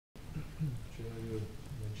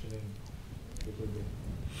mentioning Shukr Day.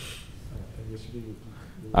 And yesterday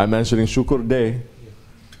I'm mentioning Shukr Day.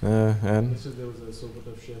 And yesterday there was a Sobat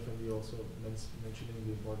of Chef and we also mentioning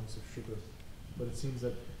the importance of Shukr. But it seems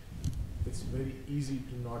that it's very easy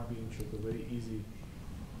to not be in Shukr, very easy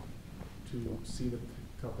to see the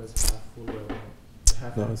cup as half full or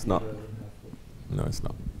half No, empty it's not. rather than half full. no, it's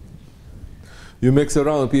not. You mix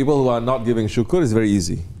around with people who are not giving shukr, it's very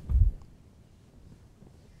easy.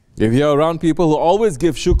 If you're around people who always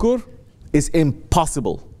give shukr, it's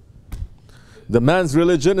impossible. The man's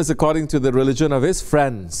religion is according to the religion of his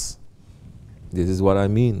friends. This is what I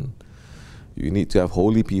mean. You need to have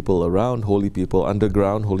holy people around, holy people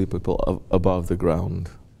underground, holy people above the ground.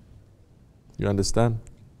 You understand?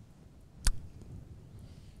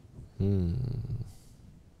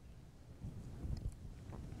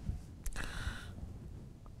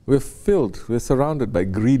 We're surrounded by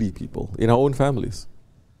greedy people in our own families.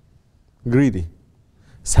 Greedy,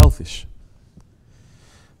 selfish,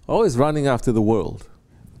 always running after the world.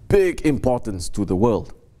 Big importance to the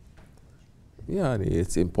world. Yeah,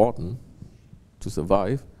 it's important to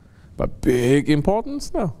survive, but big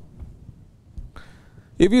importance? No.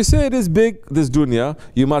 If you say it is big, this dunya,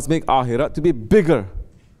 you must make Ahirat to be bigger.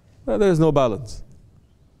 Well, there is no balance.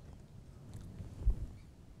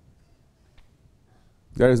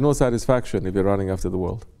 There is no satisfaction if you're running after the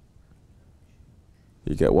world.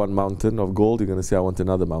 You get one mountain of gold, you're going to say, I want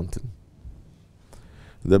another mountain.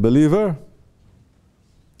 The believer,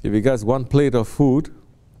 if he gets one plate of food,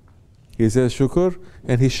 he says shukr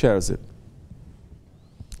and he shares it.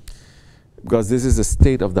 Because this is a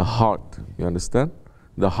state of the heart, you understand?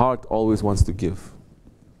 The heart always wants to give.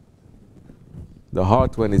 The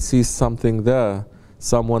heart, when it sees something there,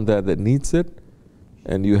 someone there that needs it,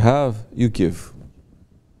 and you have, you give.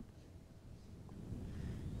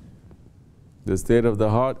 The state of the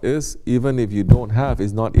heart is, even if you don't have,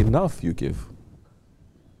 is not enough, you give.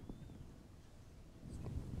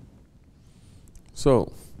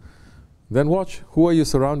 So, then watch, who are you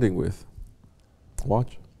surrounding with?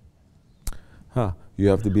 Watch. You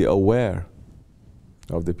have to be aware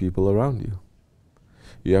of the people around you.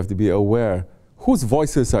 You have to be aware, whose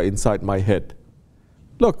voices are inside my head?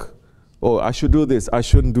 Look, oh, I should do this, I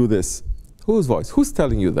shouldn't do this. Whose voice? Who's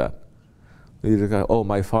telling you that? You go, oh,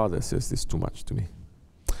 my father says this too much to me.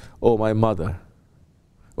 Oh, my mother.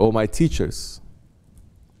 Oh, my teachers.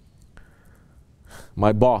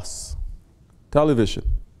 My boss. Television.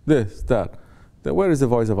 This, that. Then where is the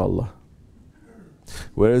voice of Allah?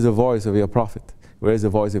 Where is the voice of your Prophet? Where is the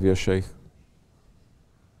voice of your Shaykh?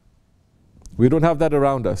 We don't have that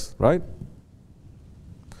around us, right?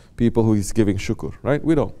 People who is giving shukr, right?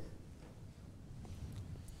 We don't.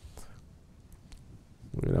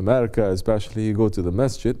 In America especially, you go to the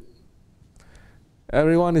masjid,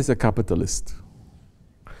 everyone is a capitalist.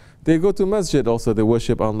 They go to masjid also, they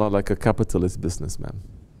worship Allah like a capitalist businessman.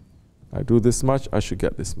 I do this much, I should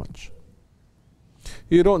get this much.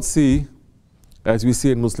 You don't see, as we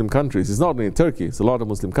see in Muslim countries, it's not only in Turkey, it's a lot of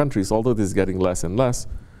Muslim countries, although this is getting less and less,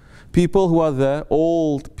 people who are there,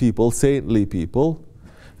 old people, saintly people,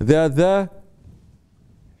 they are there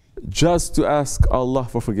just to ask Allah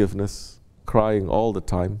for forgiveness, crying all the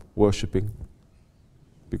time, worshipping,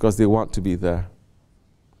 because they want to be there,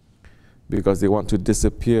 because they want to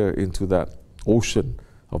disappear into that ocean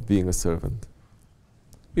of being a servant.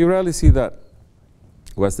 You rarely see that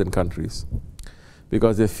Western countries,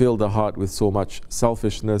 because they fill the heart with so much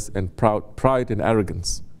selfishness and pride and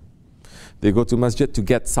arrogance. They go to masjid to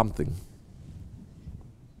get something.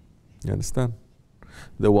 You understand?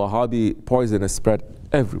 The Wahhabi poison is spread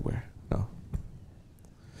everywhere now.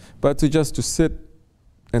 But just to sit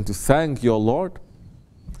and to thank your Lord,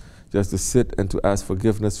 just to sit and to ask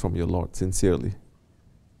forgiveness from your Lord sincerely,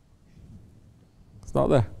 it's not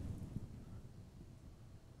there.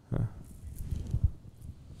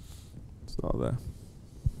 It's not there.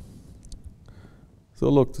 So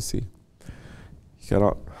look to see. You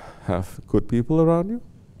cannot have good people around you.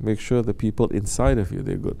 Make sure the people inside of you,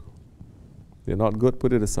 they're good. They're not good,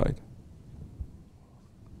 put it aside.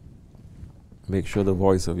 Make sure the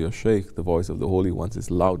voice of your Shaykh, the voice of the Holy Ones, is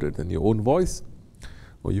louder than your own voice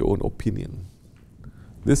or your own opinion.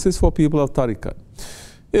 This is for people of tariqat.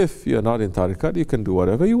 If you're not in tariqat, you can do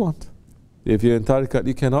whatever you want. If you're in tariqat,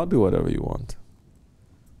 you cannot do whatever you want.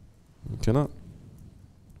 You cannot.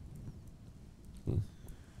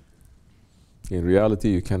 In reality,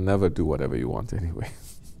 you can never do whatever you want anyway.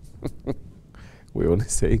 We're only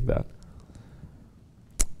saying that.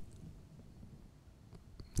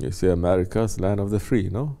 You say America's land of the free,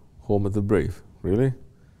 no? Home of the brave. Really?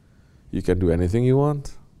 You can do anything you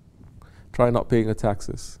want? Try not paying your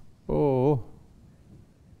taxes. Oh.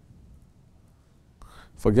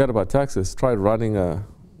 Forget about taxes. Try running a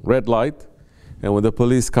red light, and when the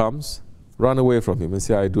police comes, run away from him and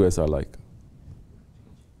say, I do as I like.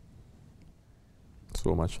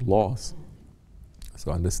 So much laws.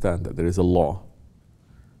 So understand that there is a law.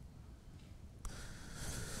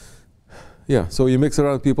 Yeah, so you mix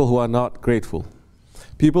around people who are not grateful.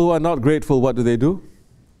 People who are not grateful, what do?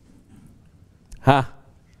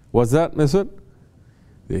 What's that, Masud?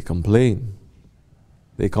 They complain.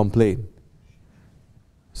 They complain.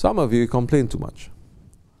 Some of you complain too much.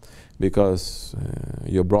 Because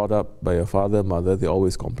you're brought up by your father, mother, they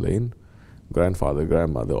always complain. Grandfather,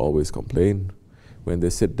 grandmother always complain. When they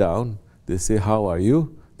sit down, they say, how are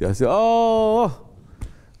you? They'll say, oh,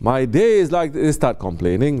 my day is like this. They start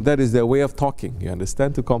complaining. That is their way of talking. You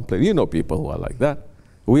understand? To complain. You know people who are like that.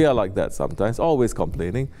 We are like that sometimes, always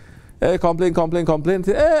complaining. Complain.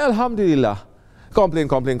 Say, alhamdulillah.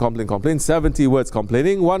 Complain. 70 words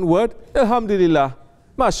complaining. 1 word, alhamdulillah.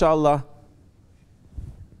 MashaAllah.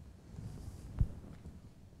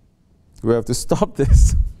 We have to stop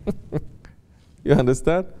this. You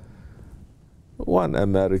understand? One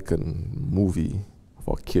American movie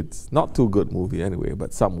for kids, not too good movie anyway,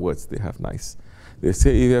 but some words they have nice. They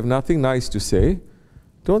say, if you have nothing nice to say,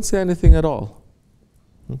 don't say anything at all.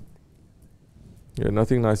 You have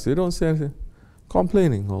nothing nice to say, don't say anything.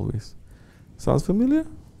 Complaining always. Sounds familiar?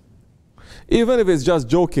 Even if it's just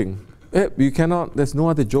joking, you cannot, there's no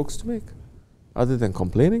other jokes to make other than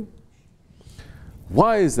complaining.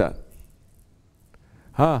 Why is that?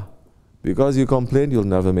 Because you complain, you'll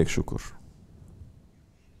never make shukr.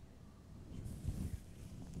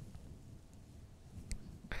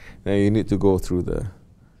 Now you need to go through the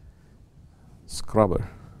scrubber.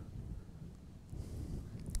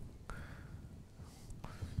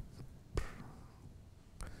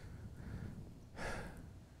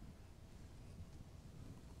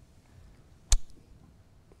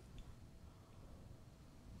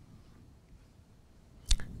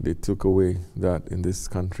 They took away that in this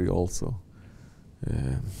country also.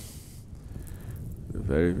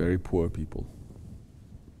 Very, very poor people.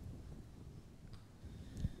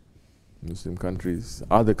 Muslim countries,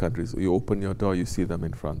 other countries, you open your door, you see them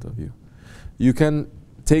in front of you. You can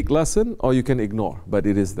take lesson or you can ignore, but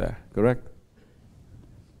it is there, correct?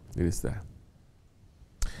 It is there.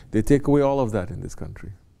 They take away all of that in this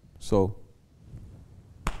country. So,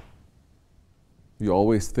 you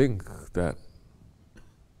always think that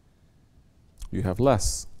you have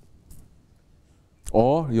less.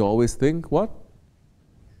 Or you always think, what?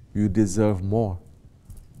 You deserve more.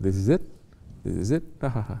 This is it. This is it.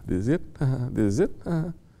 This is it. This is it.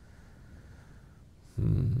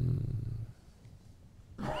 In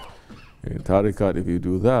tariqat, if you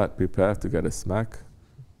do that, prepare to get a smack.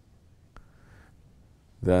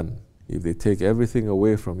 Then, if they take everything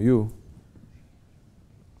away from you,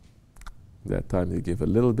 that time they give a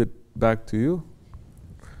little bit back to you,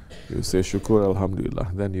 you say shukr,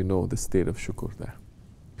 alhamdulillah. Then you know the state of shukr there.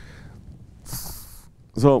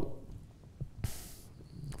 So,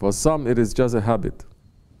 for some it is just a habit.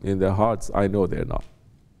 In their hearts, I know they're not.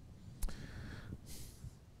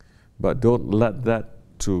 But don't let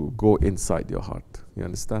that to go inside your heart. You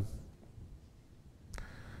understand?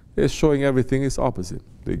 They're showing everything is opposite.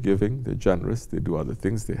 They're giving, they're generous, they do other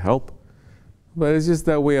things, they help. But it's just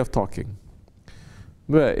their way of talking.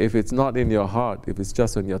 But if it's not in your heart, if it's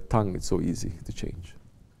just on your tongue, it's so easy to change.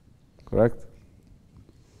 Correct?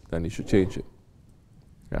 Then you should change it.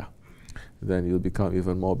 Yeah. Then you'll become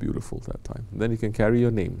even more beautiful that time. Then you can carry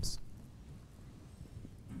your names.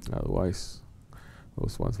 Otherwise,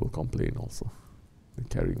 those ones will complain also. They're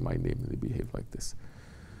carrying my name and they behave like this.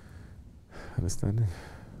 Understanding?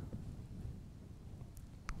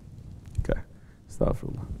 Okay.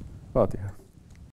 Astaghfirullah. Fatiha.